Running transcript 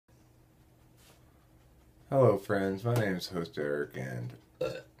Hello friends, my name is host Eric and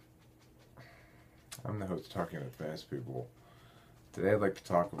I'm the host of Talking with Famous People. Today I'd like to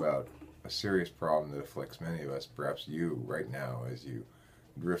talk about a serious problem that afflicts many of us, perhaps you right now as you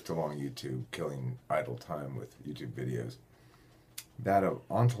drift along YouTube, killing idle time with YouTube videos. That of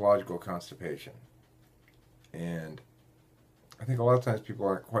ontological constipation. And I think a lot of times people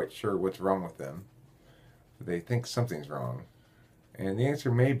aren't quite sure what's wrong with them. They think something's wrong. And the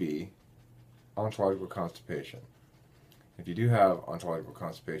answer may be ontological constipation. If you do have ontological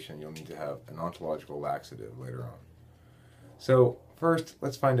constipation, you'll need to have an ontological laxative later on. So first,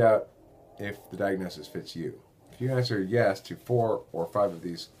 let's find out if the diagnosis fits you. If you answer yes to 4 or 5 of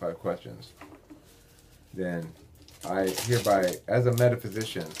these 5 questions, then I hereby, as a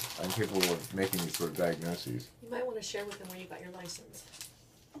metaphysician, I'm capable of making these sort of diagnoses. You might want to share with them where you got your license.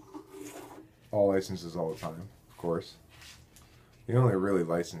 All licenses all the time, of course. The only really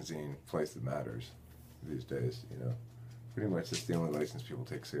licensing place that matters these days, you know. Pretty much that's the only license people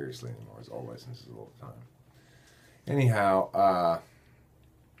take seriously anymore, is all licenses all the time. Anyhow,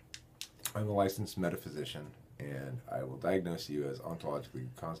 I'm a licensed metaphysician, and I will diagnose you as ontologically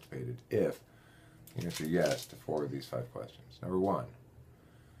constipated if you answer yes to 4 of these 5 questions. Number 1,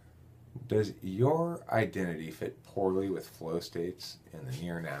 does your identity fit poorly with flow states in the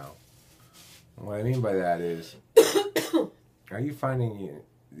near now? And what I mean by that is, are you finding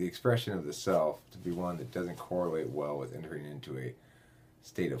the expression of the self to be one that doesn't correlate well with entering into a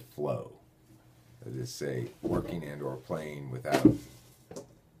state of flow? That is, say, working and or playing without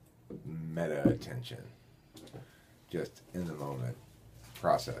meta attention, just in the moment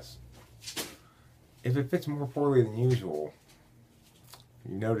process. If it fits more poorly than usual,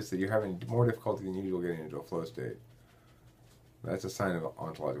 you notice that you're having more difficulty than usual getting into a flow state. That's a sign of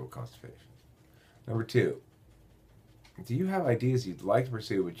ontological constipation. Number 2, do you have ideas you'd like to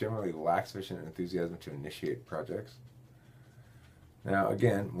pursue but generally lack sufficient enthusiasm to initiate projects? Now,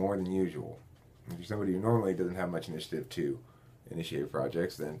 again, more than usual. If you're somebody who normally doesn't have much initiative to initiate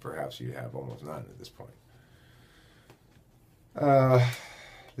projects, then perhaps you have almost none at this point.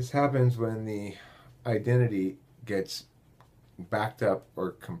 This happens when the identity gets backed up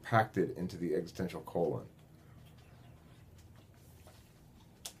or compacted into the existential colon.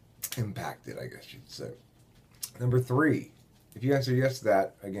 Impacted, I guess you'd say. Number 3, if you answer yes to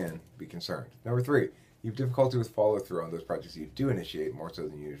that, again, be concerned. Number 3, you have difficulty with follow-through on those projects you do initiate more so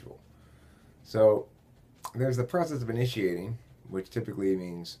than usual. So there's the process of initiating, which typically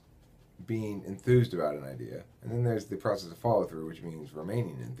means being enthused about an idea. And then there's the process of follow-through, which means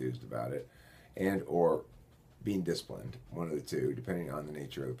remaining enthused about it and or being disciplined, one of the two, depending on the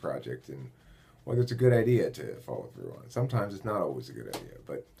nature of the project and whether it's a good idea to follow through on it. Sometimes it's not always a good idea,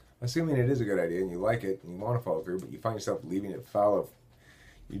 but assuming it is a good idea and you like it and you want to follow through, but you find yourself leaving it fallow,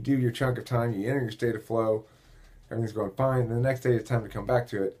 you do your chunk of time, you enter your state of flow, everything's going fine, and the next day it's time to come back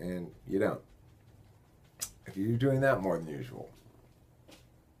to it, and you don't. If you're doing that more than usual,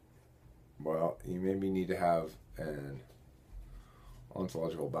 well, you maybe need to have an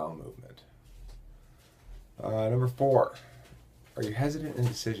ontological bowel movement. Number 4, are you hesitant in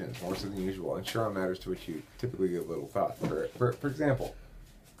decisions more so than usual, unsure on matters to which you typically give little thought? For example,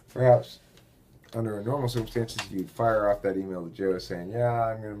 perhaps under normal circumstances you'd fire off that email to Joe saying, yeah,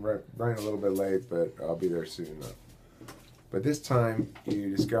 I'm going to run a little bit late, but I'll be there soon enough. But this time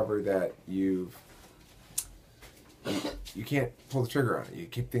you discover that you can't pull the trigger on it. You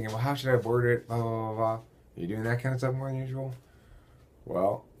keep thinking, well, how should I word it, blah, blah, blah, blah. Are you doing that kind of stuff more than usual?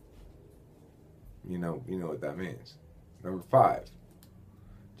 Well, you know what that means. Number 5,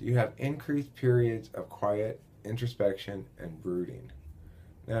 do you have increased periods of quiet introspection and brooding?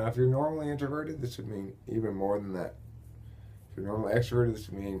 Now, if you're normally introverted, this would mean even more than that. If you're normally extroverted, this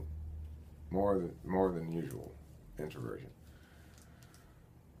would mean more than usual introversion.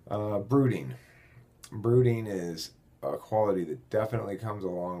 Brooding. Brooding is a quality that definitely comes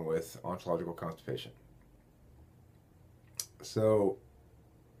along with ontological constipation. So,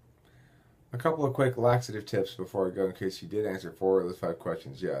 a couple of quick laxative tips before I go in case you did answer 4 of those 5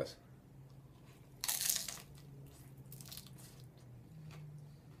 questions yes.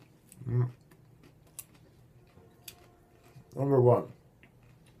 Number 1,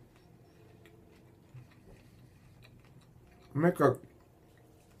 make a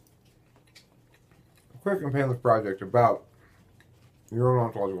quick and painless project about your own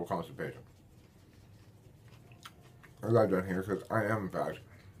ontological constipation. As I've done here, because I am, in fact,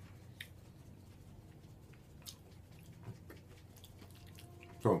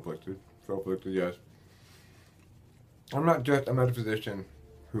 self-inflicted, yes. I'm not just a metaphysician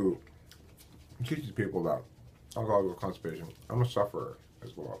who teaches people about alcoholic constipation. I'm a sufferer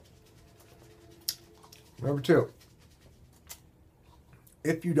as well. Number two,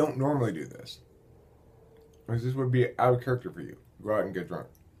 if you don't normally do this, because this would be out of character for you, go out and get drunk.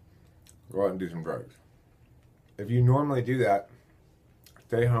 Go out and do some drugs. If you normally do that,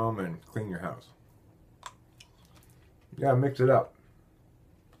 stay home and clean your house. Yeah, mix it up.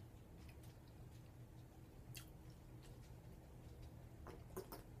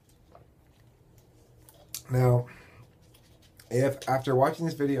 Now, if after watching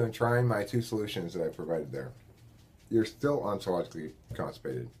this video and trying my 2 solutions that I provided there, you're still ontologically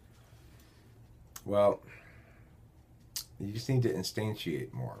constipated, well, you just need to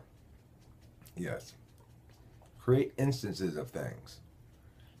instantiate more. Yes. Create instances of things.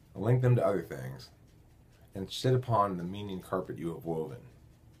 Link them to other things. And sit upon the meaning carpet you have woven.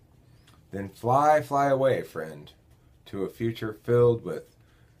 Then fly, fly away, friend, to a future filled with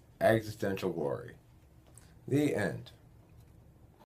existential glory. The end.